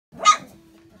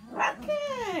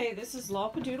this is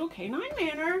Lawpadoodle Canine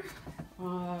Manor.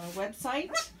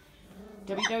 Website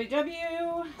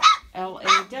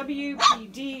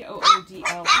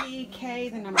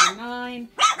www.lawpdoodlek, 9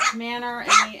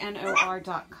 manor.com.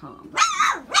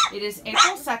 It is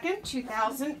April 2nd,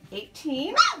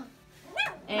 2018,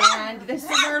 and this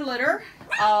is our litter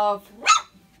of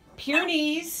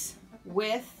Pyrenees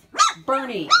with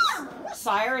Bernese.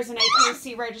 Sire is an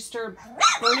AKC registered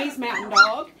Bernese Mountain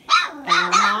Dog,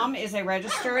 and Mom is a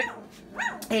registered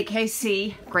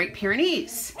AKC Great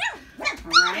Pyrenees.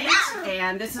 Alright,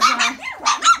 and this is a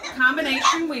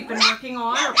combination we've been working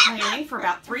on or planning for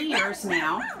about 3 years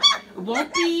now. It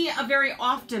won't be a very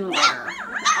often litter.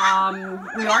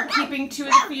 We are keeping 2 of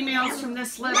the females from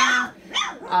this litter.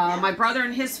 My brother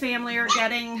and his family are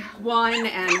getting one,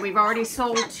 and we've already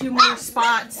sold 2 more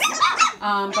spots.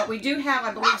 But we do have,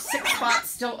 I believe, 6 spots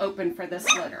still open for this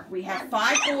litter. We have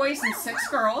 5 boys and 6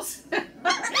 girls.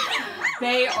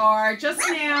 They are just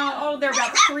now, they're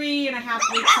about 3.5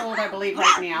 weeks old, I believe,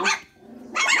 right now.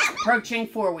 Approaching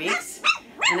 4 weeks.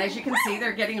 And as you can see,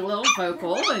 they're getting a little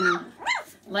vocal and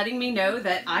letting me know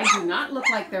that I do not look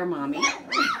like their mommy. So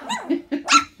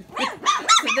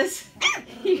this,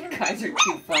 you guys are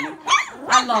too funny.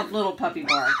 I love little puppy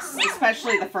barks,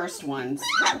 especially the first ones.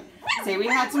 See, we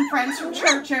had some friends from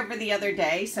church over the other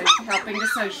day, so helping to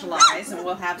socialize, and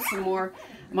we'll have some more.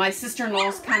 My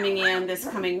sister-in-law's coming in this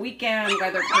coming weekend,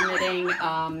 weather permitting,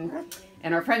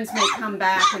 and our friends may come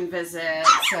back and visit.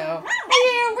 So,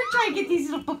 yeah, we're trying to get these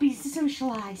little puppies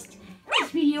socialized.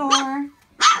 Yes, we are.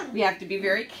 We have to be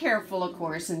very careful, of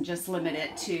course, and just limit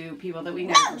it to people that we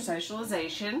know for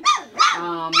socialization,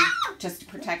 just to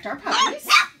protect our puppies.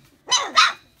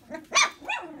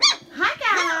 Hi,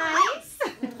 guys.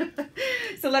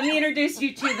 So let me introduce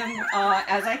you to them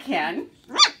as I can,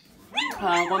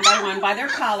 one by one, by their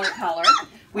collar color.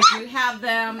 We do have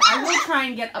them. I will try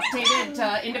and get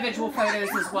updated individual photos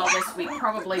as well this week,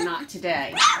 probably not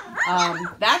today.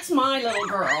 That's my little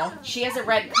girl. She has a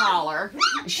red collar.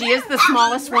 She is the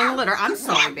smallest one in the litter. I'm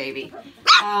sorry, baby.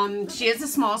 She is the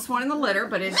smallest one in the litter,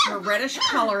 but is her reddish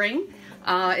coloring.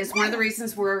 Is one of the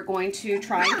reasons we're going to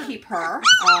try and keep her.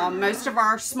 Most of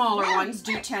our smaller ones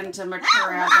do tend to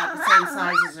mature out about the same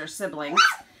size as their siblings.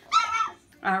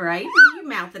 All right, what are you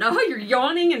mouthing? Oh, you're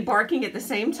yawning and barking at the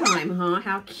same time, huh?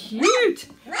 How cute.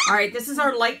 All right, this is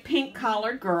our light pink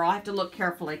collared girl. I have to look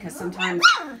carefully because sometimes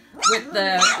with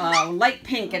the light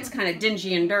pink, it's kind of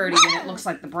dingy and dirty and it looks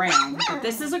like the brown. But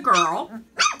this is a girl.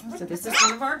 So this is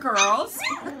one of our girls.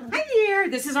 Hi there.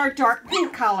 This is our dark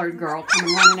pink collared girl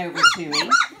coming running over to me.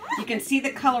 You can see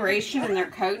the coloration in their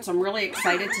coats. I'm really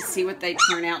excited to see what they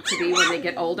turn out to be when they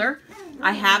get older.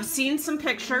 I have seen some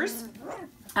pictures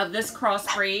of this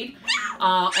crossbreed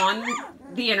on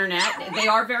the internet. They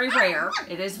are very rare.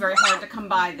 It is very hard to come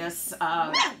by this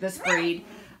this breed,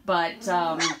 but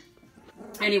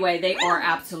anyway, they are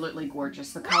absolutely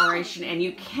gorgeous. The coloration, and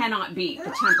you cannot beat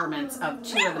the temperaments of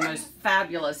 2 of the most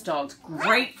fabulous dogs.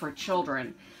 Great for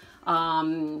children.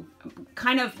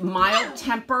 Kind of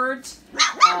mild-tempered.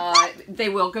 They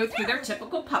will go through their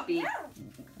typical puppy,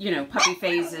 puppy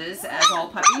phases, as all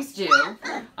puppies do.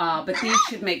 But these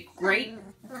should make great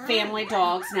family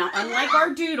dogs. Now, unlike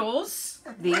our doodles,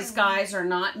 these guys are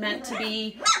not meant to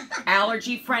be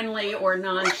allergy friendly or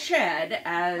non-shed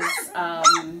as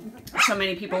so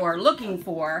many people are looking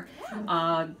for.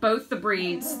 Both the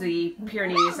breeds, the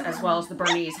Pyrenees as well as the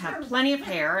Bernese, have plenty of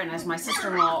hair, and as my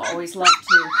sister-in-law always loved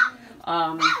to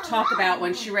talk about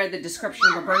when she read the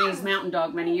description of a Bernese Mountain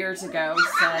Dog many years ago,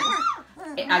 said,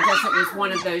 I guess it was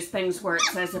one of those things where it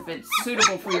says if it's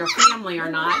suitable for your family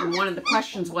or not, and one of the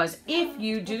questions was, if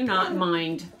you do not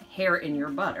mind hair in your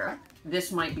butter,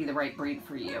 this might be the right breed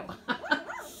for you.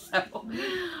 So,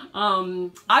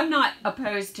 I'm not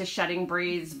opposed to shedding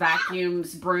breeds,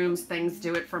 vacuums, brooms, things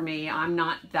do it for me. I'm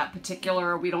not that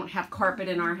particular. We don't have carpet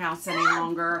in our house any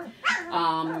longer,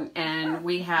 and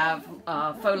we have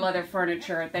faux leather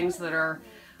furniture, things that are,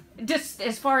 just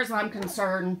as far as I'm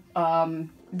concerned,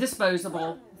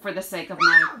 disposable for the sake of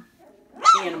my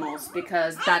animals,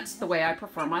 because that's the way I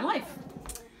prefer my life.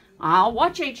 I'll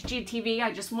watch HGTV,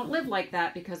 I just won't live like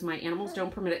that because my animals don't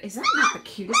permit it. Is that not the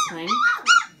cutest thing?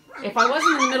 If I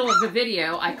wasn't in the middle of the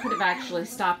video, I could have actually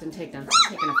stopped and taken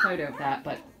a photo of that,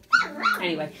 but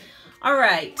anyway. All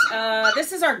right,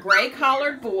 this is our gray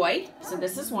collared boy. So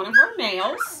this is one of our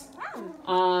males.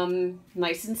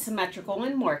 Nice and symmetrical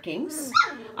in markings.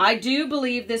 I do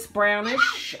believe this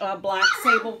brownish black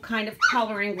sable kind of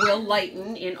coloring will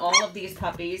lighten in all of these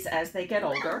puppies as they get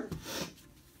older.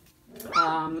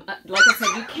 Like I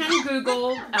said, you can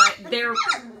Google. They're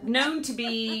known to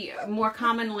be more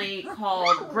commonly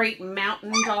called Great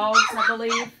Mountain Dogs, I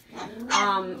believe.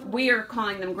 We are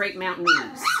calling them Great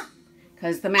Mountainees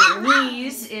because the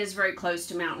Mountainees is very close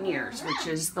to Mountaineers, which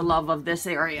is the love of this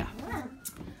area.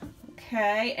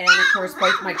 Okay, and of course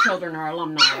both my children are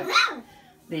alumni of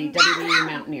the WVU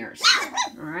Mountaineers.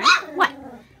 All right. What?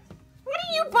 What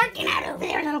are you barking at over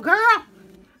there, little girl?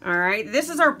 All right, this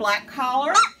is our black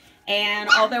collar. And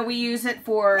although we use it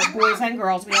for boys and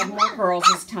girls, we have more girls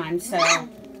this time. So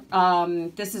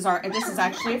this is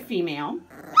actually a female.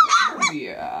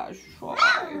 Yeah, sure.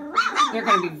 They're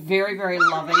going to be very, very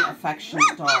loving,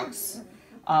 affectionate dogs.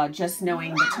 Just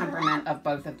knowing the temperament of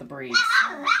both of the breeds.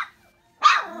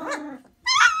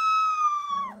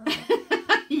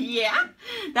 Yeah,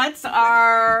 that's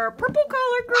our purple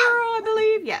collar girl, I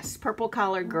believe. Yes, purple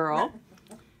collar girl.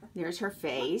 There's her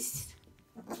face.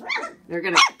 They're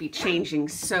going to be changing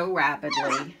so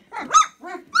rapidly.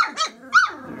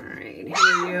 Alright,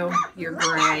 here you're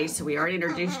gray, so we already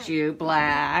introduced you.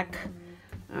 Black.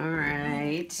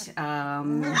 Alright,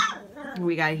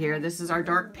 we got here, this is our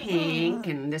dark pink,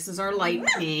 and this is our light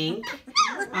pink.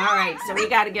 Alright, so we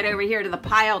got to get over here to the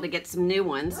pile to get some new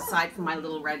ones, aside from my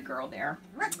little red girl there.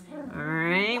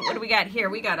 Alright, what do we got here?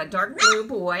 We got a dark blue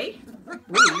boy.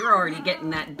 Ooh, you're already getting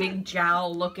that big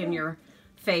jowl look in your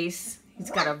face. He's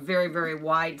got a very, very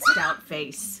wide, stout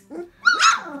face.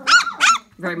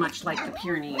 Very much like the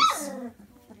Pyrenees.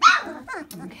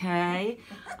 Okay.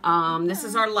 This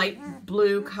is our light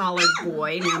blue collared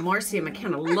boy. Now, Marcy and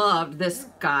McKenna loved this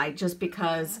guy just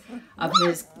because of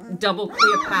his double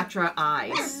Cleopatra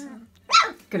eyes.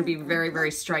 Going to be very,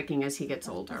 very striking as he gets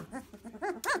older.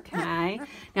 Okay.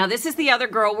 Now, this is the other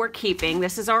girl we're keeping.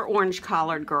 This is our orange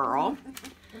collared girl.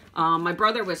 My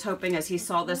brother was hoping, as he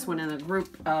saw this one in a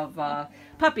group of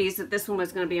puppies, that this one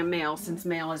was going to be a male, since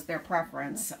male is their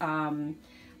preference.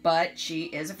 But she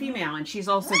is a female, and she's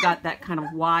also got that kind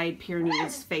of wide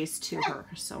Pyrenees face to her.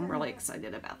 So I'm really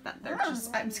excited about that.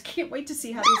 I just can't wait to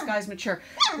see how these guys mature.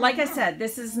 Like I said,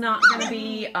 this is not going to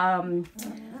be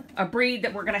a breed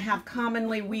that we're going to have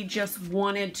commonly. We just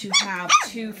wanted to have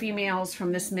 2 females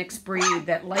from this mixed breed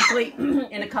that likely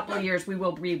in a couple of years we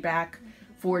will breed back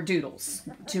for doodles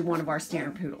to one of our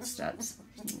standard poodle studs.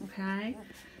 Okay.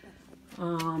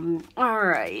 All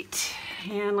right.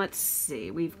 And let's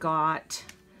see. We've got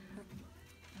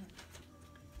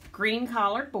green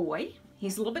collared boy.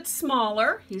 He's a little bit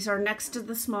smaller. He's our next to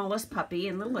the smallest puppy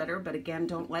in the litter, but again,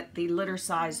 don't let the litter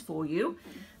size fool you,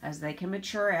 as they can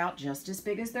mature out just as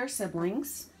big as their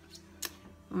siblings.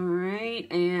 All right.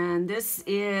 And this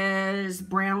is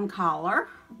brown collar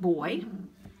boy.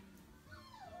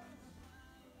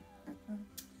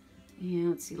 Yeah,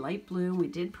 let's see, light blue. We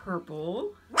did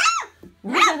purple.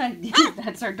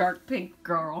 That's our dark pink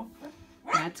girl.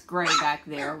 That's gray back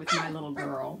there with my little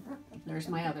girl. There's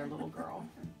my other little girl.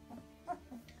 All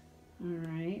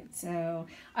right, so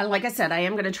like I said, I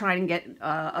am going to try and get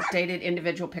updated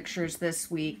individual pictures this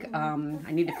week.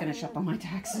 I need to finish up on my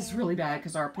taxes really bad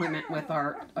because our appointment with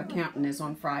our accountant is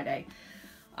on Friday.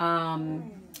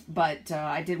 But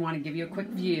I did want to give you a quick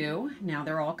view. Now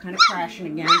they're all kind of crashing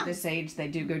again at this age. They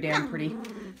do go down pretty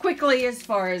quickly as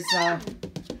far as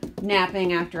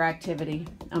napping after activity.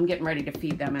 I'm getting ready to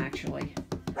feed them, actually.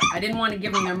 I didn't want to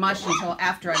give them their mush until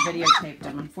after I videotaped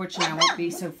them. Unfortunately, I won't be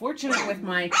so fortunate with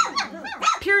my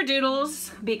pure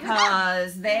doodles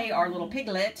because they are little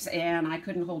piglets and I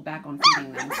couldn't hold back on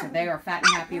feeding them. So they are fat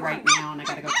and happy right now, and I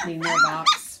got to go clean their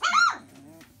box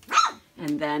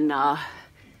and then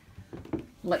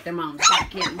let their moms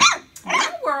back in.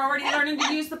 Oh, we're already learning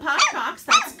to use the potty box.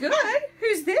 That's good.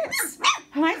 Who's this?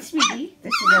 Hi, sweetie.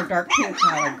 This is our dark pink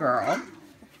collared girl.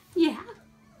 Yeah.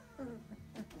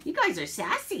 You guys are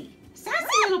sassy. Sassy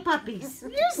little puppies.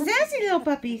 You're sassy little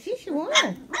puppies. Yes, you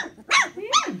are.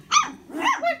 Yeah.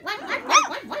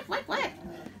 What?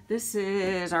 This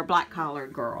is our black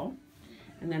collared girl.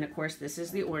 And then, of course, this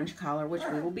is the orange collar, which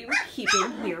we will be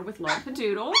keeping here with Love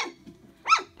Padoodle.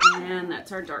 And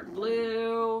that's our dark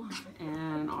blue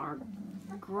and our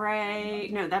gray.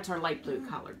 No, that's our light blue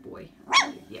collared boy.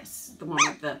 Yes, the one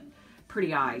with the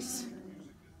pretty eyes.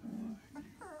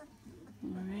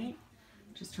 All right.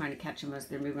 Just trying to catch them as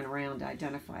they're moving around to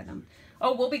identify them.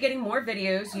 Oh, we'll be getting more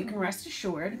videos. You can rest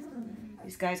assured.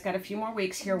 These guys got a few more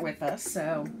weeks here with us.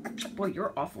 So, boy,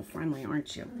 you're awful friendly,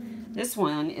 aren't you? This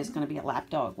one is going to be a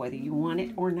lap dog, whether you want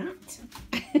it or not.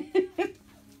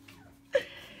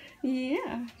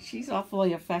 Yeah, she's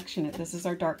awfully affectionate. This is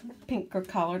our dark pink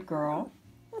collared girl.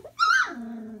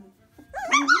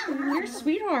 You're a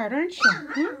sweetheart, aren't you?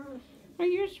 Huh? Are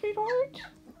you a sweetheart?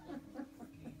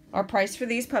 Our price for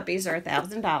these puppies are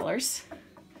 $1,000.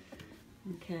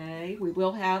 Okay, we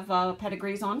will have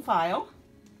pedigrees on file,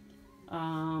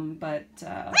 but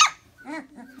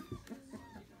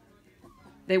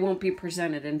they won't be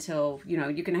presented until, you know,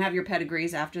 you can have your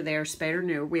pedigrees after they're spayed or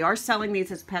neutered. We are selling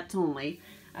these as pets only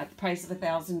at the price of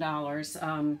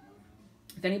 $1,000.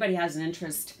 If anybody has an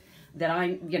interest that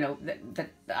I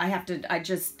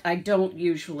don't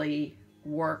usually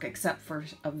work except for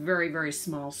a very, very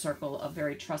small circle of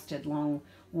very trusted, long,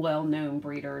 well-known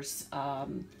breeders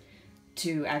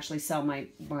to actually sell my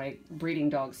breeding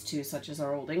dogs to, such as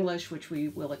our Old English, which we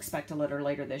will expect to litter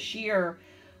later this year,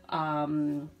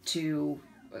 to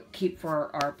keep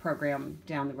for our program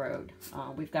down the road.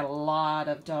 We've got a lot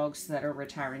of dogs that are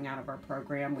retiring out of our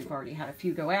program. We've already had a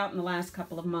few go out in the last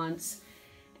couple of months,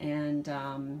 and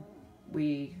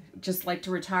we just like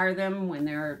to retire them when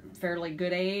they're fairly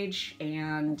good age,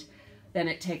 and then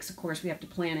it takes, of course, we have to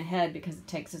plan ahead because it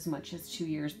takes as much as 2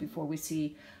 years before we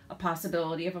see a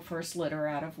possibility of a first litter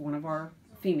out of one of our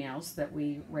females that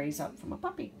we raise up from a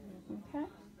puppy. Okay.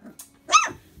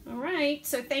 All right,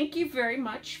 so thank you very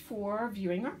much for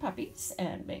viewing our puppies,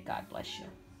 and may God bless you.